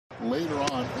later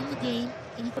on in the game.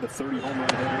 And he put a 30 home run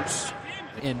hitters.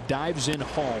 And dives in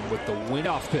home with the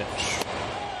wind-off pitch.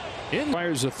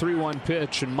 Fires a 3-1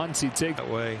 pitch, and Muncy takes that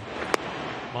way.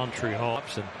 Montreal,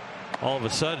 and all of a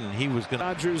sudden he was going to.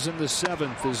 Dodgers in the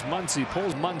 7th as Muncy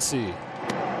pulls. Muncy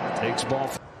takes ball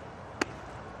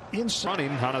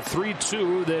running on a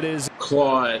 3-2 that is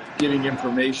Claude getting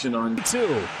information on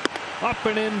 2 up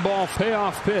and in ball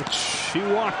payoff pitch. He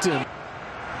walked him.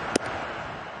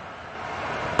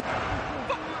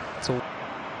 So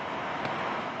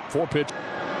 4 pitch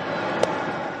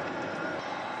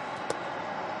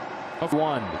of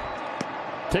 1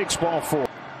 takes ball 4.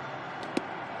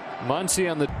 Muncy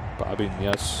on the bobbing,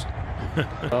 yes.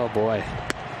 Oh boy,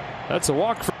 that's a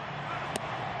walk for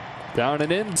down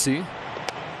and in. See,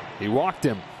 he walked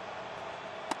him.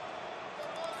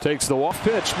 Takes the walk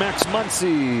pitch. Max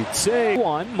Muncy. Say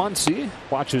 1. Muncy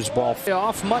watches ball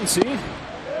off. Muncy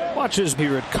watches.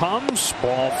 Here it comes.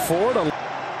 Ball 4 to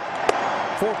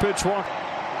 4 pitch walk.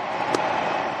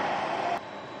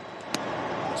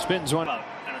 Spins one up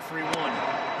and a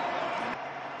 3-1.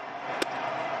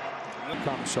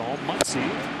 Comes home. Muncy.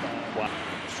 Wow.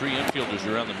 3 infielders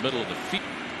around the middle of the field.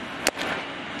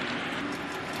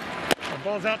 The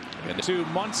ball's up to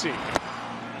Muncy.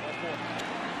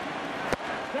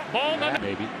 Ball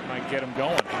maybe might get him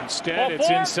going. Instead, it's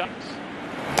inside.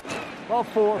 Ball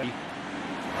 4.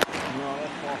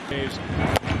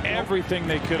 Everything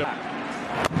they could have.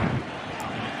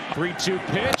 3-2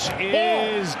 pitch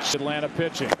is Atlanta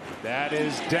pitching. That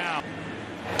is down.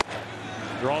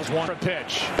 Draws one for a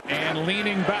pitch and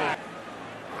leaning back.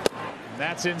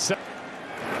 That's inside.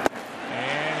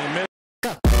 And he missed.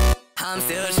 I'm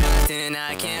still trying,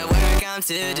 I can't work, I'm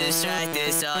too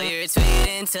distracted. Saw your tweet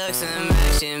and took some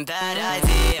action, bad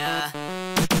idea.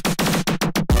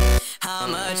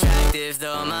 I'm attractive,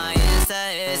 though my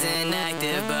Insta isn't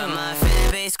active, but my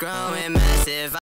fan base growing massive.